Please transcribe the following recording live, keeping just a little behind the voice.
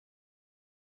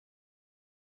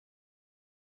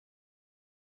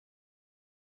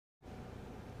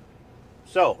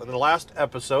So, in the last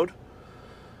episode,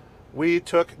 we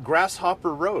took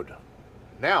Grasshopper Road.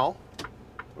 Now,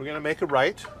 we're going to make a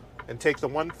right and take the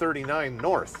 139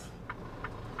 north.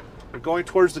 We're going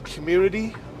towards the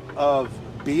community of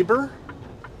Bieber.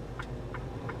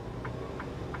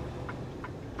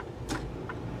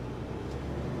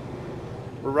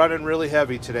 We're running really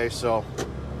heavy today, so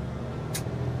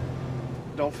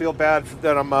don't feel bad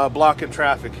that I'm blocking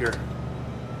traffic here.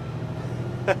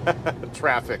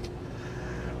 Traffic.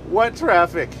 What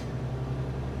traffic?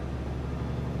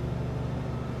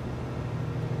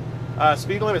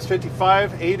 Speed limit is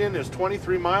 55. Aiden is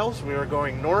 23 miles. We are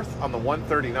going north on the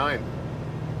 139.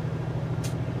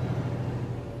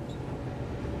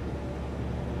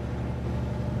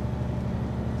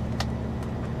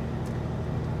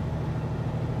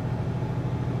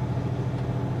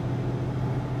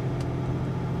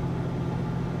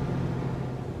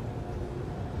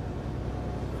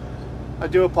 I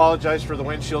do apologize for the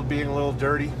windshield being a little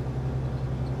dirty.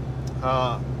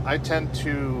 I tend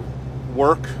to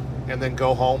work and then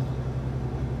go home.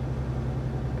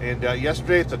 And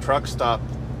yesterday at the truck stop,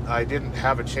 I didn't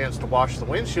have a chance to wash the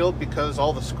windshield because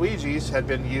all the squeegees had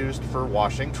been used for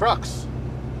washing trucks.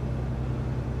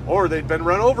 Or they'd been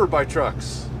run over by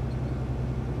trucks.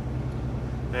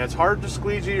 And it's hard to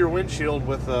squeegee your windshield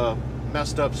with a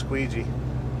messed up squeegee.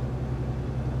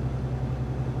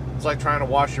 It's like trying to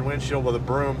wash your windshield with a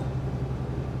broom.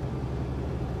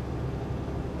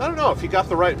 I don't know, if you got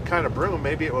the right kind of broom,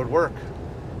 maybe it would work.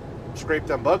 Scrape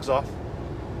them bugs off.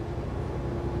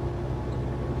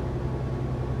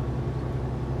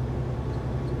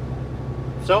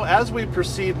 So as we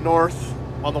proceed north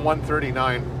on the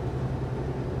 139,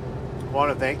 I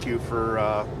want to thank you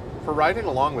for riding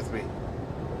along with me.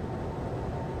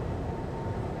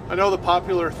 I know the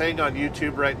popular thing on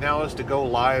YouTube right now is to go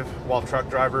live while truck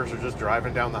drivers are just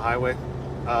driving down the highway,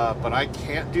 but I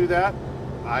can't do that.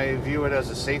 I view it as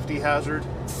a safety hazard,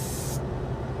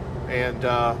 and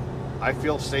I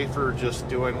feel safer just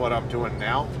doing what I'm doing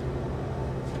now.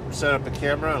 Set up a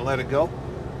camera and let it go,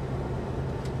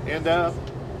 and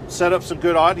set up some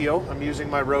good audio. I'm using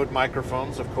my Rode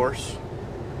microphones, of course.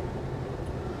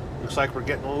 Looks like we're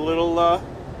getting a little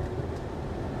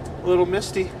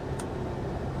misty.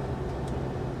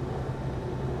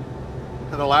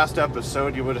 In the last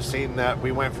episode, you would have seen that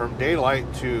we went from daylight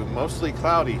to mostly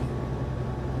cloudy.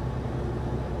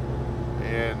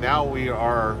 And now we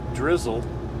are drizzled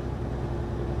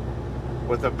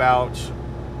with about,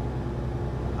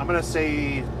 I'm going to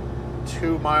say,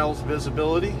 2 miles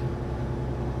visibility.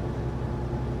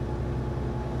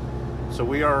 So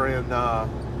we are in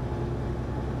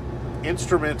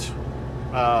instrument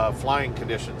flying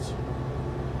conditions.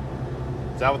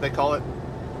 Is that what they call it?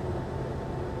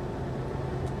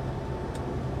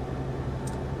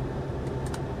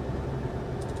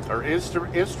 Or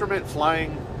instrument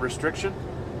flying restriction,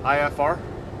 IFR.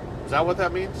 Is that what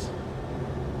that means?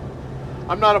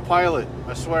 I'm not a pilot,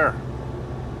 I swear.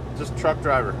 Just a truck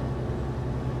driver.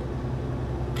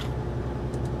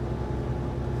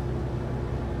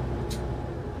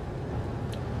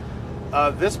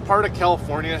 This part of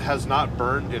California has not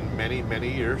burned in many,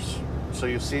 many years. So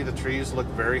you see the trees look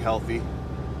very healthy.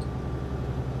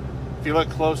 If you look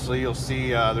closely, you'll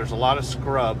see there's a lot of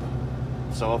scrub.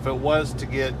 So if it was to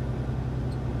get,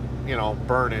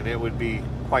 burning, it would be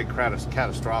quite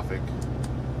catastrophic.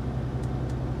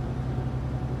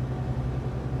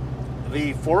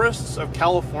 The forests of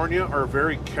California are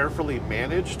very carefully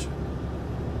managed,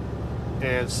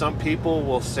 and some people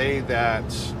will say that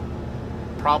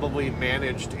probably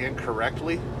managed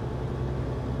incorrectly.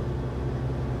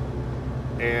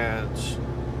 And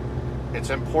it's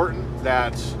important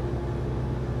that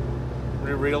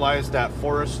we realize that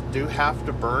forests do have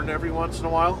to burn every once in a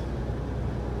while,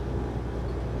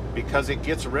 because it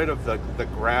gets rid of the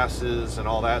grasses and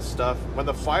all that stuff. When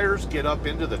the fires get up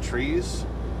into the trees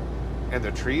and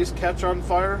the trees catch on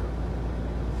fire,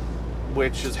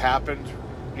 which has happened,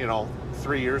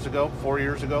 3 years ago, 4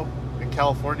 years ago in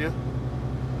California,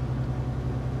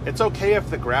 it's okay if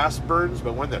the grass burns,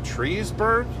 but when the trees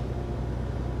burn,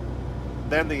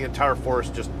 then the entire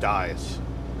forest just dies.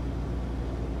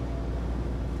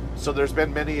 So there's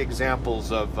been many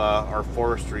examples of our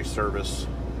forestry service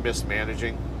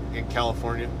mismanaging in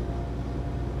California.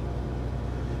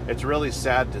 It's really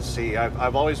sad to see.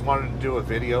 I've always wanted to do a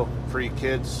video for you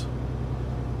kids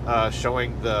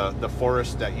showing the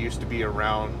forest that used to be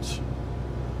around,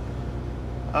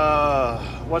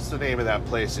 what's the name of that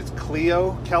place? It's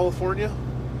Clio, California.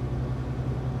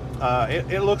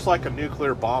 It looks like a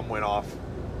nuclear bomb went off.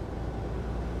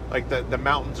 Like the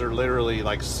mountains are literally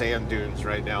like sand dunes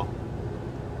right now.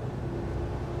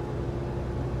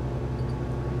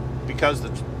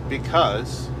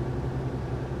 because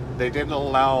they didn't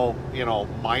allow, you know,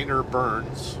 minor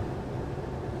burns.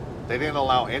 They didn't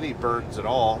allow any burns at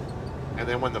all. And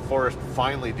then when the forest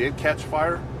finally did catch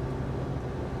fire,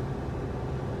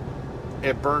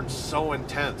 it burned so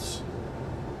intense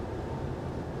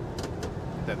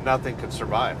that nothing could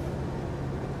survive.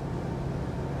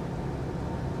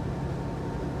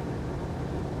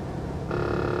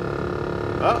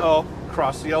 Uh-oh,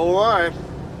 crossed the yellow line.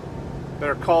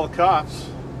 Better call the cops.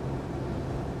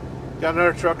 Got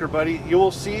another trucker, buddy. You will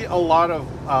see a lot of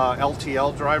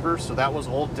LTL drivers, so that was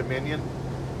Old Dominion.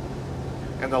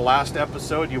 In the last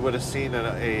episode, you would have seen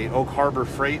a Oak Harbor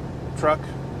freight truck.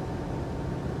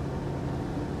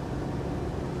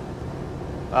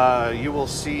 You will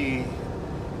see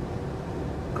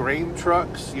grain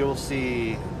trucks. You'll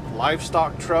see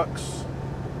livestock trucks.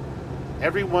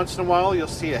 Every once in a while, you'll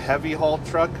see a heavy haul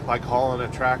truck, like hauling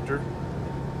a tractor.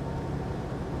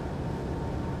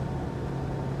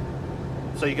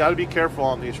 So you got to be careful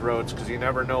on these roads because you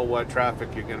never know what traffic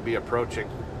you're going to be approaching.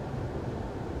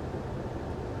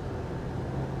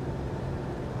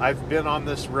 I've been on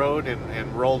this road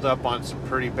and rolled up on some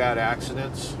pretty bad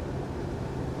accidents.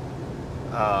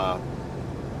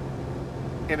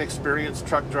 Inexperienced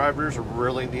truck drivers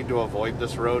really need to avoid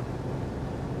this road.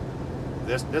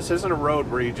 This isn't a road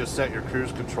where you just set your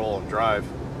cruise control and drive.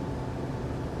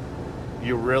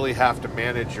 You really have to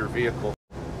manage your vehicle.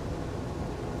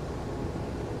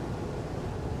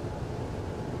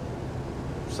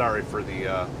 Sorry for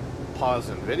the pause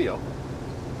in video.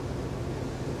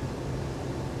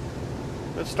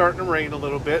 It's starting to rain a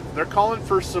little bit. They're calling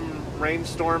for some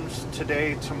rainstorms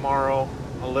today, tomorrow,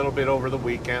 a little bit over the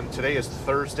weekend. Today is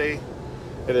Thursday.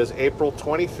 It is April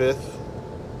 25th,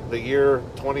 the year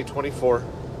 2024.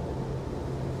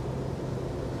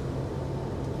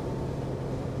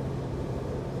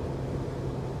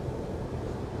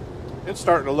 It's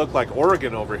starting to look like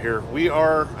Oregon over here. We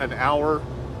are an hour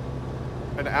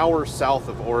south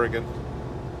of Oregon.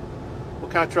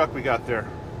 What kind of truck we got there?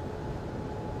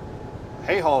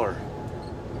 Hay hauler.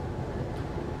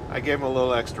 I gave him a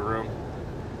little extra room.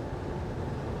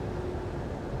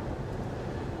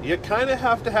 You kind of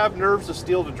have to have nerves of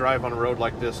steel to drive on a road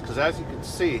like this, because as you can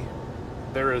see,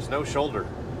 there is no shoulder.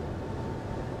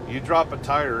 You drop a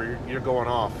tire, you're going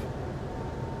off.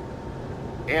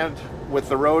 And with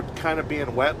the road kind of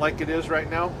being wet like it is right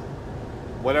now,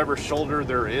 whatever shoulder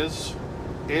there is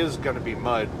going to be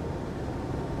mud.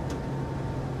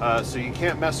 So you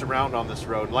can't mess around on this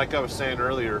road. Like I was saying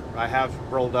earlier, I have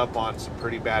rolled up on some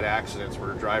pretty bad accidents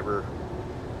where a driver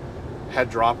had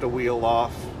dropped a wheel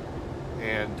off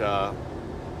and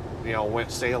you know,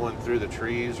 went sailing through the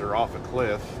trees or off a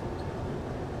cliff.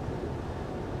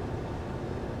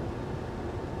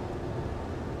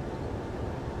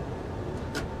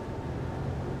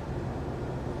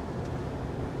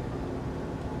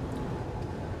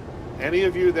 Any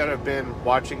of you that have been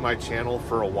watching my channel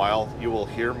for a while, you will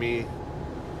hear me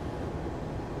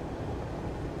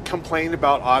complain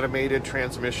about automated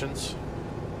transmissions.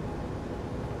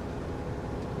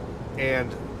 And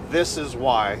this is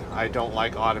why I don't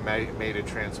like automated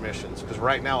transmissions, because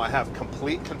right now I have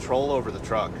complete control over the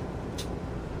truck.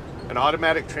 An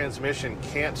automatic transmission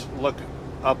can't look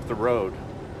up the road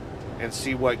and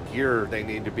see what gear they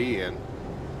need to be in.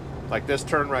 Like this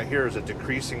turn right here is a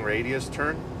decreasing radius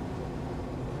turn.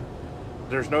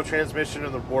 There's no transmission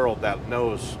in the world that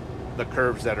knows the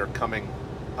curves that are coming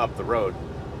up the road.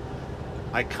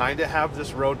 I kind of have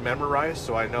this road memorized,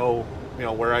 so I know, you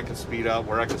know, where I can speed up,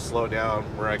 where I can slow down,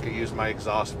 where I can use my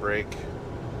exhaust brake.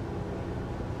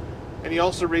 And you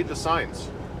also read the signs.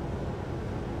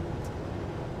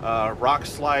 Rock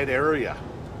slide area.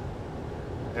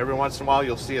 Every once in a while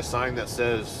you'll see a sign that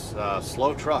says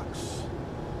slow trucks.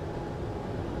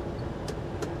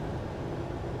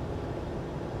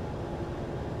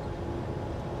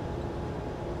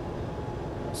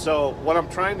 So what I'm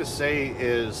trying to say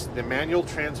is the manual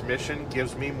transmission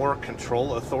gives me more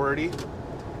control authority.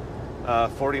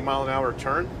 40-mile-an-hour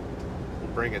turn.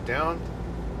 We'll bring it down.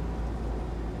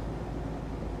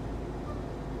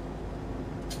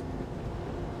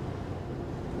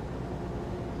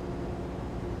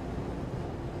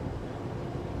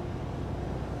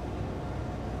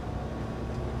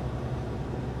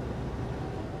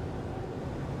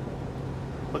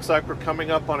 Looks like we're coming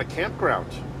up on a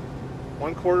campground.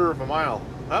 1/4 of a mile.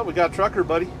 Oh, we got a trucker,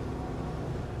 buddy.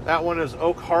 That one is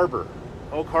Oak Harbor.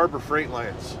 Oak Harbor Freight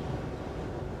Lines.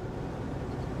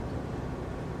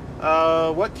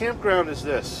 What campground is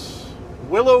this?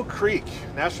 Willow Creek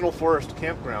National Forest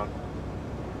Campground.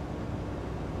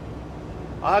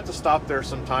 I'll have to stop there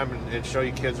sometime and show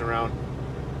you kids around.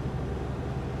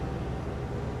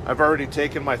 I've already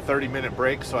taken my 30-minute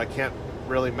break, so I can't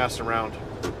really mess around.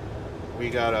 We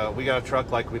got a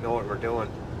truck like we know what we're doing.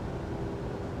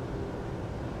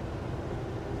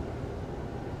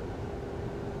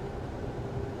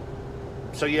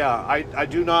 So yeah, I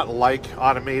do not like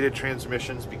automated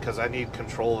transmissions because I need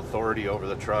control authority over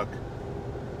the truck.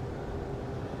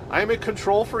 I am a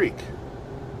control freak.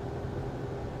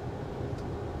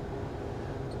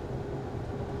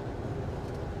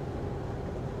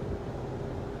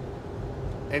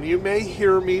 And you may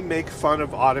hear me make fun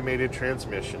of automated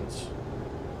transmissions.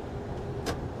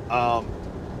 My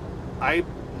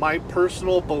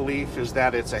personal belief is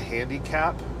that it's a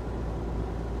handicap.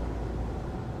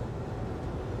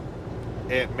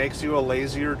 It makes you a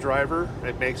lazier driver.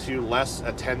 It makes you less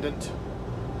attendant.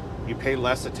 You pay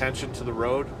less attention to the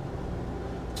road.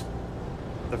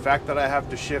 The fact that I have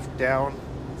to shift down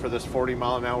for this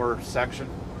 40-mile-an-hour section,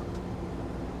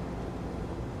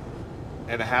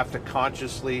 and I have to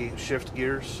consciously shift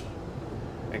gears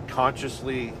and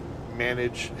consciously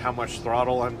manage how much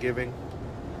throttle I'm giving,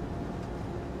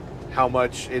 how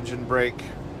much engine brake.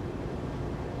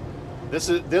 This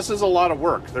is a lot of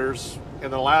work. In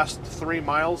the last 3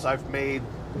 miles, I've made,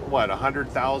 what,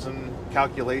 100,000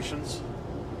 calculations?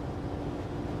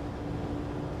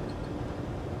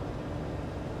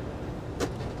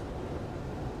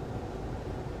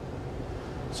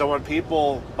 So when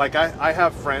people, like I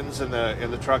have friends in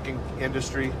the trucking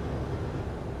industry,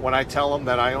 when I tell them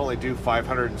that I only do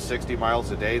 560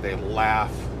 miles a day, they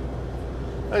laugh.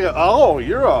 They go, "Oh,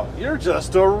 you're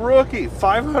just a rookie.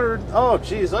 500, oh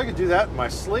geez, I could do that in my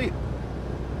sleep."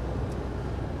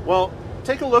 Well,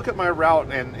 take a look at my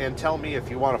route and tell me if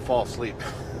you want to fall asleep.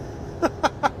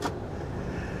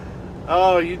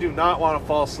 Oh, you do not want to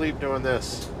fall asleep doing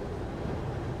this.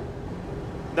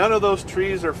 None of those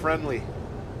trees are friendly.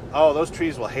 Oh, those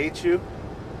trees will hate you.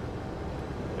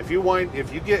 If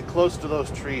you get close to those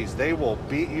trees, they will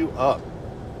beat you up.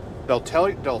 They'll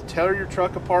tear your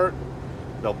truck apart.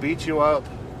 They'll beat you up.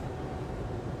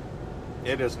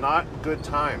 It is not good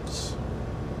times.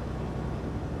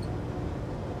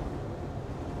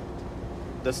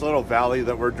 This little valley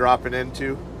that we're dropping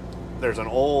into, there's an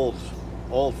old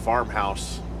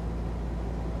farmhouse.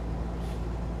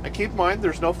 And keep in mind,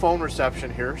 there's no phone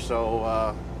reception here,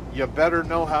 so you better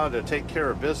know how to take care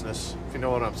of business, if you know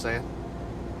what I'm saying.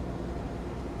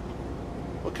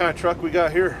 What kind of truck we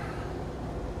got here?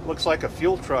 Looks like a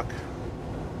fuel truck.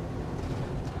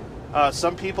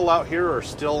 Some people out here are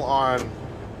still on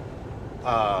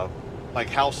like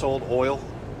household oil.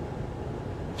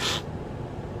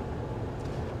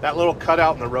 That little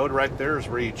cutout in the road right there is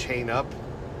where you chain up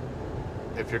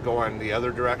if you're going the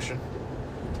other direction.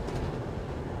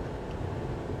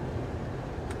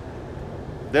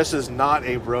 This is not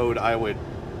a road I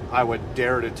would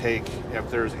dare to take if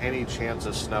there's any chance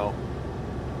of snow.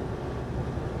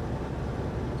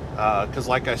 Because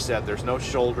like I said, there's no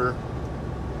shoulder,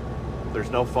 there's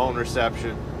no phone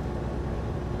reception.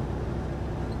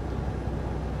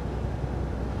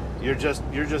 You're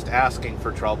just asking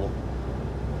for trouble.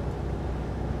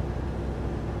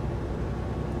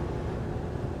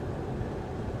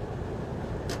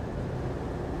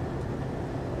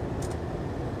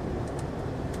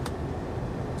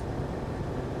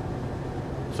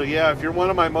 So yeah, if you're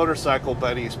one of my motorcycle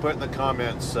buddies, put in the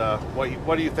comments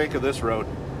what do you think of this road.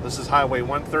 This is Highway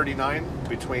 139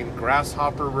 between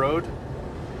Grasshopper Road,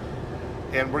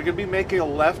 and we're going to be making a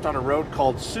left on a road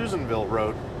called Susanville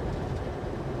Road,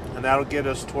 and that'll get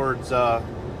us towards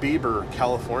Bieber,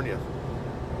 California.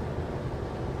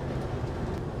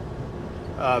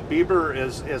 Bieber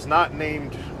is not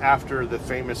named after the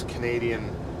famous Canadian.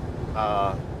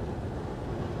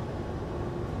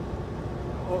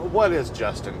 What is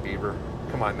Justin Bieber?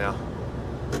 Come on now.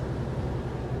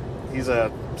 He's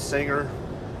a singer,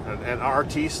 an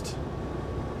artiste.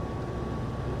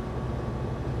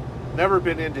 Never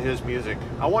been into his music.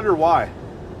 I wonder why.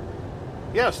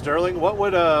 Yeah, Sterling, what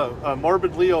would a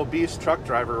morbidly obese truck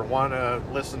driver want to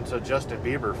listen to Justin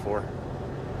Bieber for?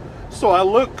 So I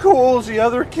look cool as the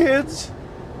other kids?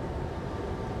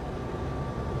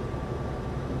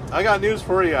 I got news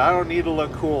for you. I don't need to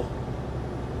look cool.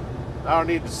 I don't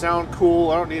need to sound cool.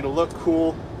 I don't need to look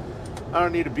cool. I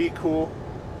don't need to be cool.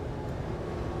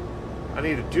 I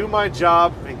need to do my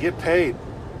job and get paid.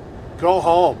 Go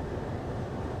home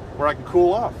where I can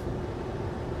cool off.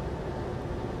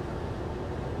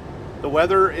 The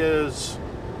weather is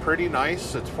pretty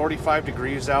nice. It's 45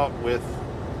 degrees out with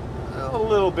a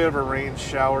little bit of a rain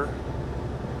shower.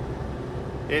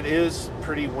 It is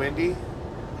pretty windy.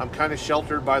 I'm kind of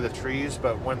sheltered by the trees,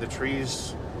 but when the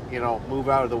trees, move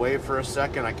out of the way for a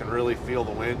second, I can really feel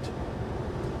the wind.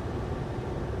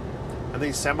 On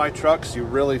these semi-trucks, you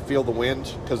really feel the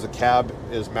wind because the cab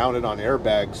is mounted on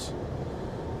airbags.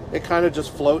 It kind of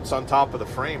just floats on top of the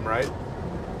frame, right?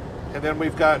 And then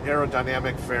we've got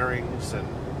aerodynamic fairings, and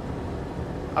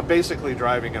I'm basically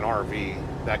driving an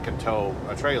RV that can tow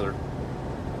a trailer.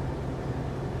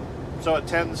 So it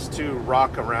tends to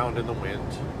rock around in the wind.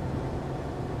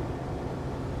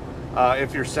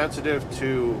 If you're sensitive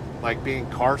to like being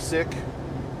car sick,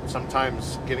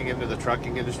 sometimes getting into the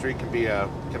trucking industry can be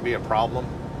a problem.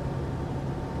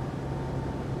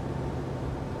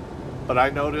 But I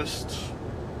noticed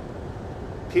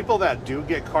people that do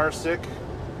get car sick,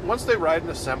 once they ride in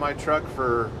a semi-truck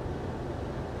for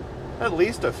at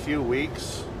least a few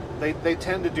weeks, they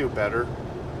tend to do better.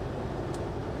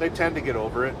 They tend to get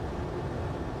over it.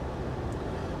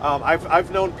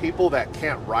 I've known people that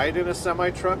can't ride in a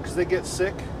semi-truck because they get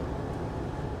sick,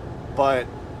 but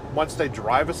once they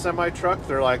drive a semi-truck,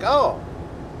 they're like, oh,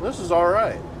 this is all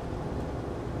right.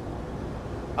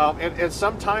 And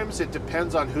sometimes it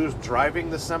depends on who's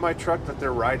driving the semi-truck that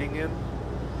they're riding in.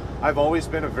 I've always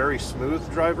been a very smooth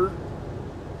driver.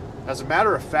 As a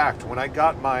matter of fact, when I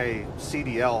got my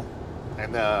CDL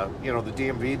and the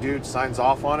DMV dude signs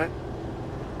off on it,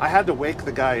 I had to wake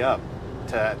the guy up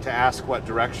to ask what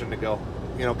direction to go.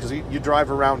 Because you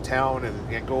drive around town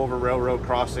and go over railroad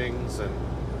crossings and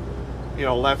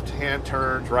left-hand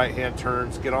turns, right-hand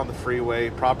turns, get on the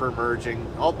freeway, proper merging,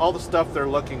 all the stuff they're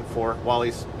looking for while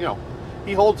he's,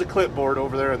 he holds a clipboard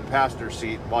over there in the passenger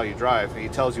seat while you drive, and he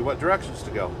tells you what directions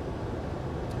to go.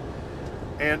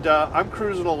 And I'm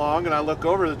cruising along, and I look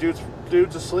over, the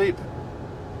dude's asleep.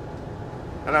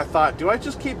 And I thought, do I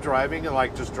just keep driving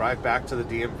and just drive back to the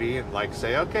DMV and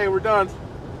say, okay, we're done,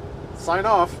 sign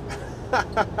off?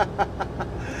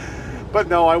 But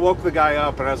no, I woke the guy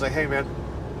up, and I was like, hey man,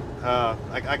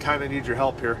 I kind of need your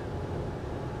help here.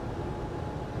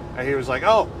 And he was like,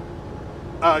 oh,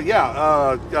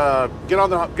 yeah, get on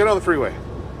the freeway.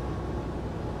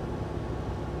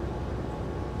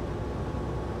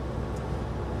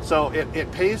 So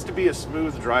it pays to be a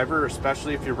smooth driver,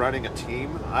 especially if you're running a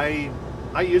team. I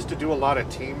used to do a lot of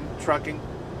team trucking,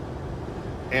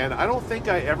 and I don't think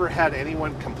I ever had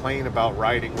anyone complain about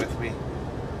riding with me.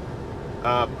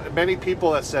 Many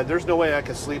people that said, there's no way I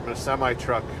could sleep in a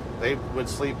semi-truck. They would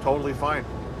sleep totally fine.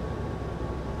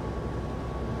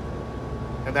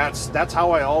 And that's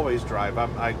how I always drive.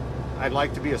 I'd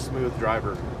like to be a smooth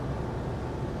driver.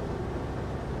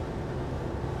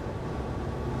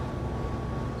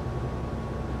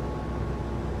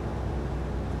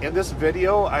 In this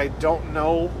video, I don't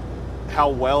know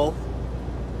how well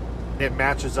it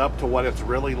matches up to what it's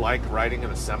really like riding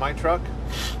in a semi-truck.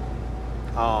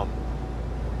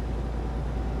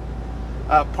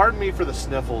 Pardon me for the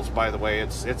sniffles, by the way.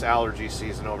 It's allergy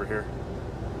season over here.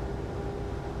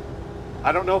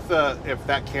 I don't know if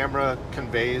that camera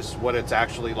conveys what it's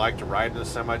actually like to ride in a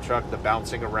semi-truck, the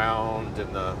bouncing around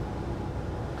and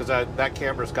because that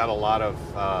camera's got a lot of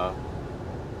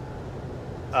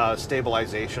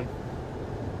stabilization.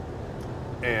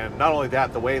 And not only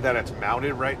that, the way that it's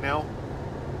mounted right now,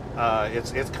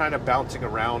 it's kind of bouncing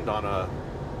around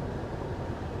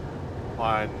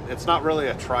it's not really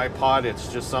a tripod,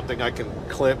 it's just something I can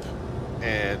clip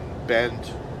and bend.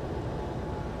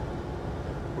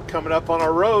 We're coming up on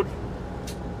our road.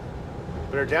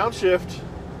 Better downshift.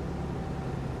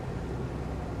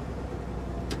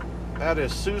 That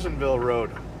is Susanville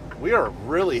Road. We are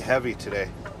really heavy today.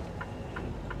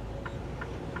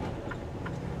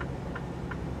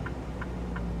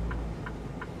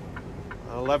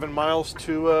 11 miles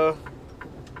to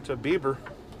Bieber.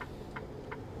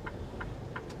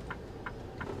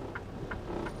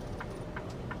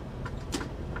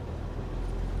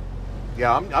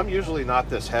 Yeah, I'm usually not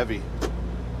this heavy.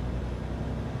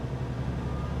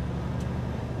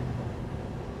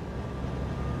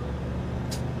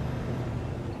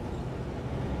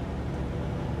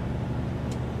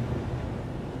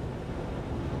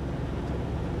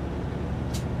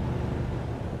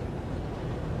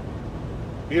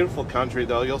 Beautiful country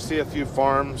though. You'll see a few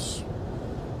farms.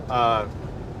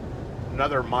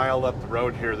 Another mile up the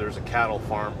road here, there's a cattle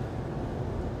farm.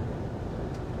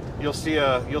 You'll see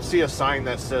a sign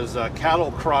that says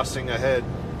cattle crossing ahead.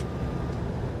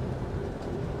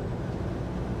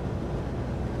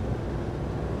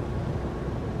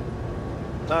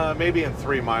 Maybe in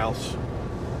 3 miles.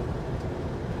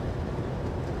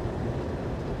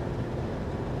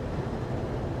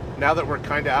 Now that we're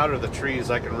kind of out of the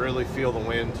trees, I can really feel the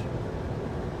wind.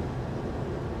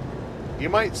 You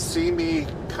might see me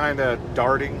kind of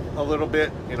darting a little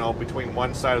bit, you know, between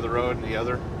one side of the road and the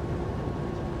other.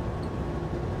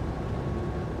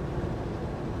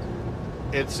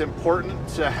 it's important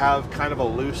to have kind of a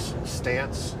loose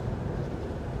stance.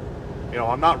 You know,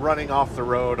 I'm not running off the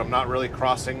road. I'm not really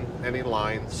crossing any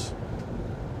lines.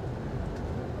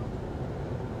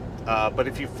 But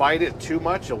if you fight it too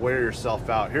much, you'll wear yourself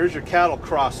out. Here's your cattle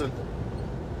crossing.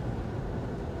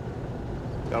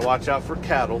 Gotta watch out for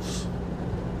cattles.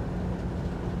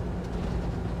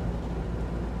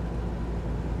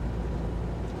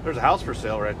 There's a house for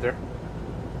sale right there.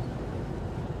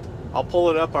 I'll pull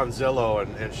it up on Zillow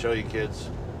and show you kids.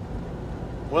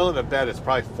 Willing to bet it's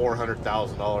probably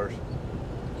 $400,000.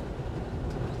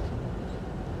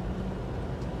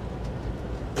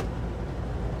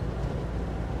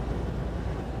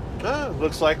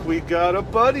 Looks like we got a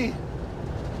buddy.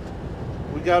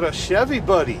 We got a Chevy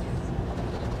buddy.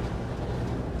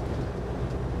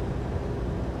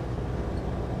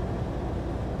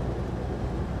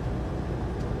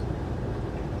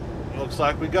 Looks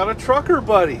like we got a trucker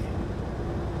buddy.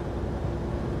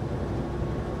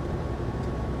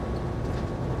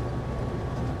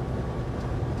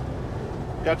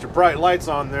 Got your bright lights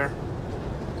on there.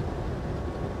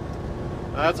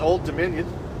 That's Old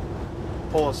Dominion.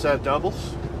 Pulling a set of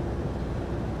doubles.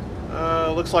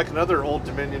 Looks like another Old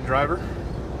Dominion driver.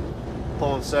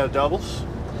 Pulling a set of doubles.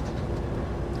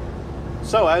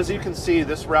 So as you can see,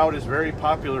 this route is very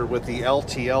popular with the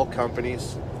LTL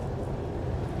companies.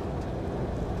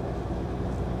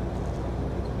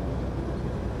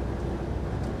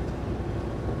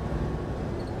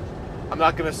 I'm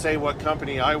not going to say what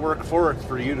company I work for. It's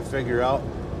for you to figure out.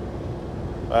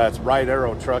 It's Right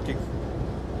Arrow Trucking.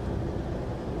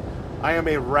 I am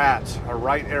a rat, a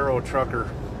Right Arrow trucker.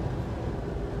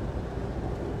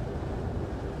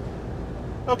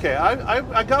 Okay,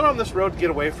 I got on this road to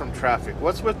get away from traffic.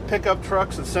 What's with pickup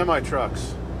trucks and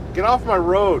semi-trucks? Get off my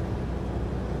road.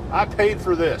 I paid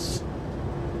for this.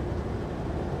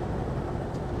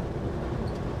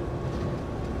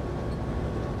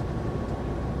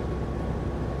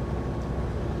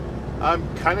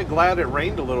 I'm kind of glad it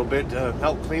rained a little bit to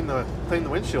help clean the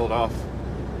windshield off.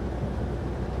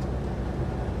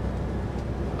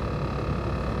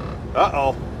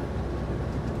 Uh-oh.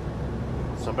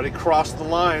 Somebody crossed the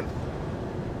line.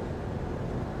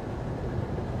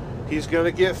 He's going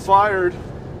to get fired.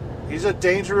 He's a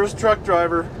dangerous truck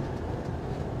driver.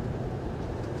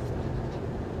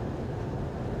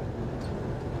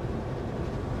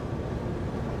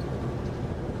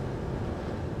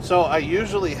 So I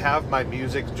usually have my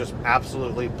music just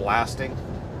absolutely blasting.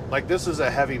 Like this is a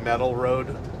heavy metal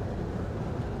road.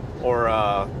 Or,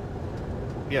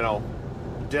 you know,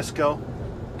 disco.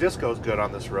 Disco's good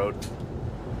on this road.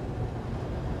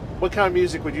 What kind of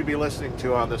music would you be listening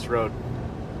to on this road?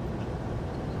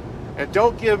 And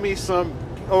don't give me some,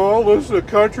 oh, listen to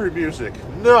country music.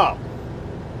 No.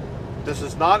 This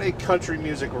is not a country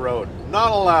music road.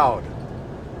 Not allowed.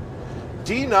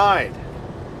 Denied.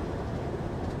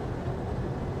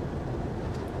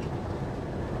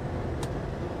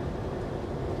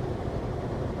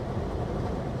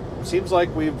 Seems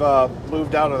like we've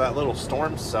moved out of that little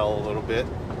storm cell a little bit.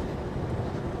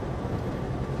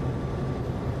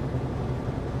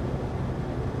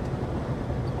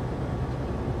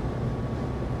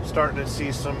 Starting to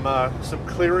see some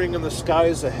clearing in the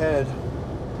skies ahead.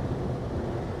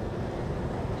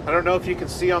 I don't know if you can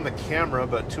see on the camera,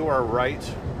 but to our right,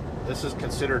 this is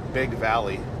considered Big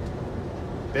Valley.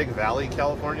 Big Valley,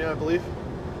 California, I believe.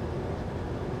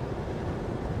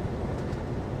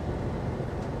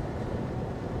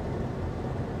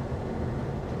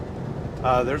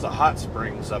 There's a hot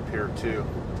springs up here too,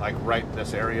 like right in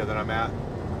this area that I'm at.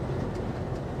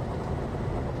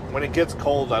 When it gets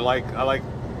cold, I like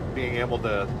being able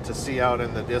to see out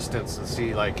in the distance and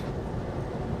see like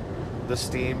the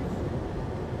steam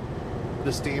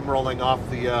rolling off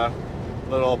the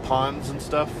little ponds and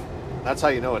stuff. That's how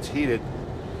you know it's heated.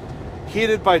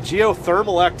 Heated by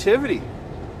geothermal activity.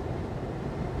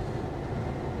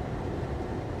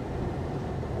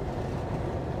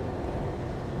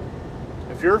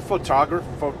 If you're a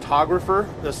photographer,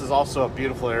 this is also a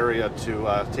beautiful area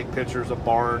to take pictures of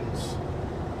barns,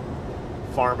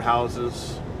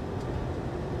 farmhouses.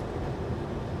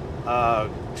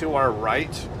 To our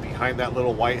right, behind that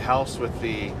little white house with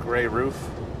the gray roof,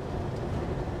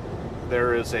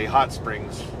 there is a hot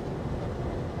springs.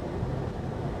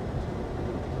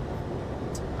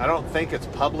 I don't think it's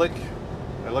public.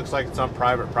 It looks like it's on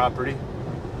private property.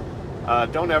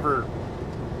 Don't ever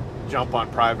jump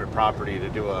on private property to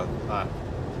do a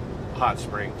hot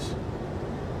springs.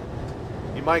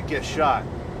 You might get shot.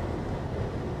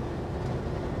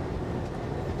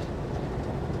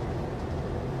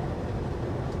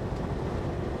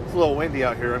 It's a little windy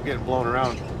out here. I'm getting blown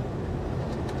around.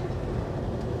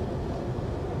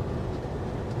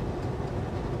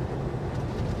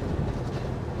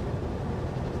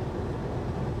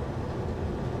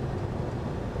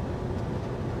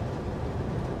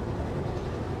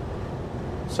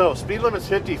 So speed limit's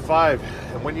 55,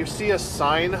 and when you see a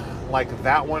sign like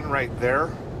that one right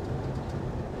there,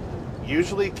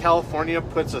 usually California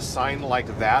puts a sign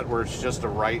like that where it's just a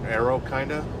right arrow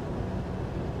kind of.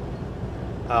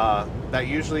 That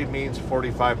usually means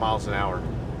 45 miles an hour.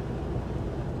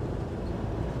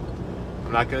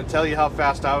 I'm not going to tell you how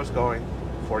fast I was going.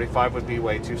 45 would be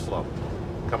way too slow.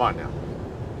 Come on now.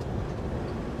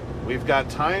 We've got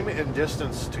time and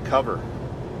distance to cover.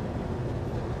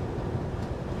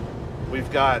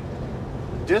 We've got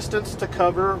distance to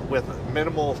cover with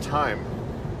minimal time.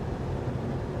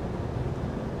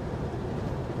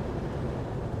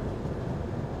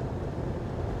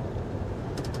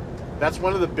 That's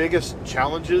one of the biggest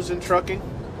challenges in trucking,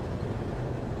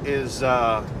 is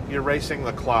you're racing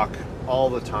the clock all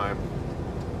the time.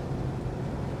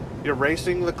 You're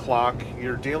racing the clock,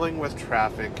 you're dealing with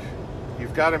traffic.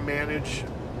 You've got to manage,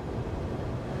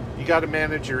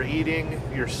 your eating,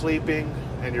 your sleeping,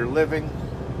 and your living.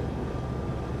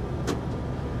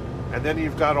 And then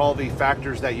you've got all the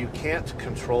factors that you can't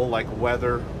control, like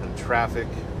weather and traffic.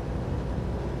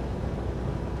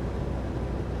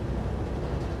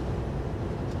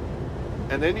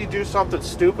 And then you do something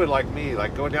stupid like me,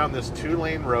 like go down this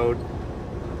 2-lane road.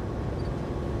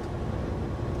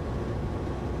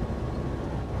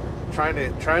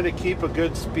 Trying to keep a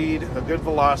good speed, a good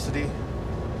velocity,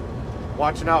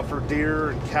 watching out for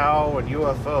deer and cow and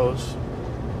UFOs.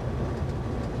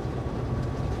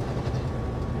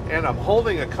 And I'm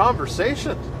holding a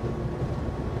conversation.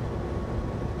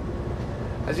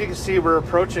 As you can see, we're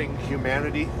approaching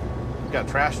humanity. We've got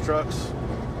trash trucks.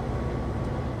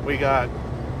 We got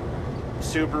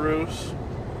Subarus.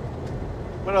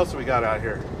 What else have we got out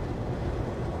here?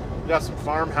 We got some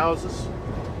farmhouses.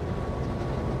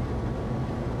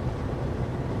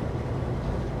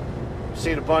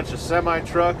 Seen a bunch of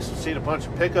semi-trucks, seen a bunch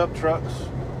of pickup trucks.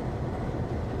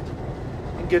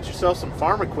 You can get yourself some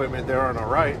farm equipment there on the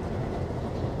right.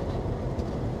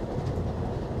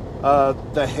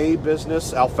 The hay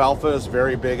business, alfalfa, is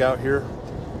very big out here.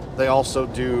 They also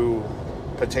do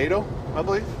potato, I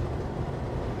believe.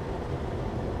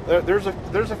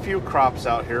 There's a few crops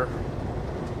out here.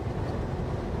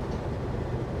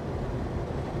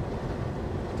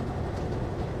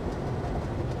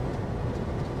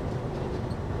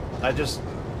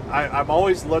 I'm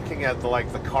always looking at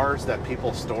the cars that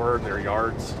people store in their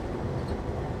yards.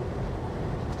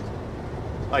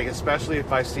 Like, especially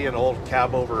if I see an old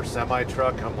cab over semi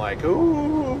truck, I'm like,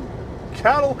 ooh,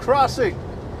 cattle crossing.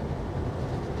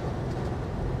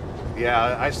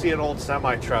 Yeah, I see an old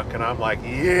semi truck and I'm like,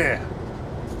 yeah.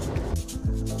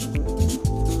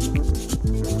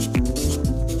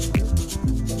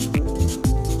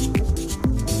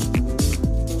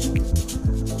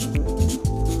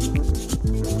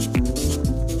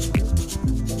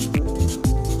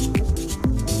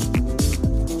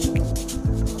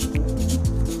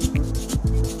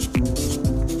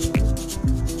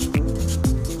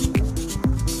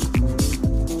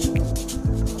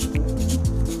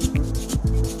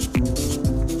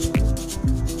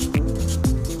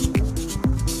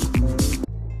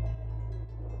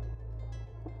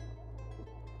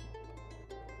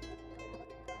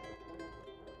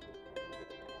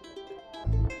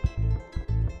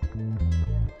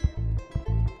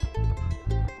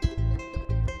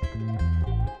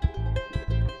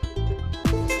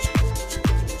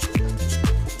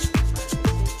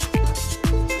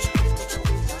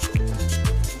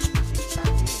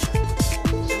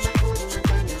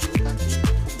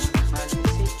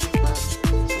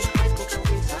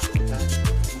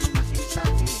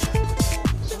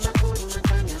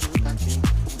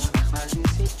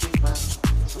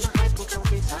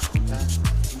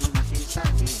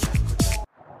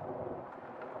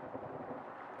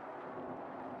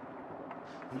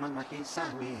 Umang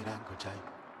makisawirang ko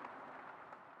chay.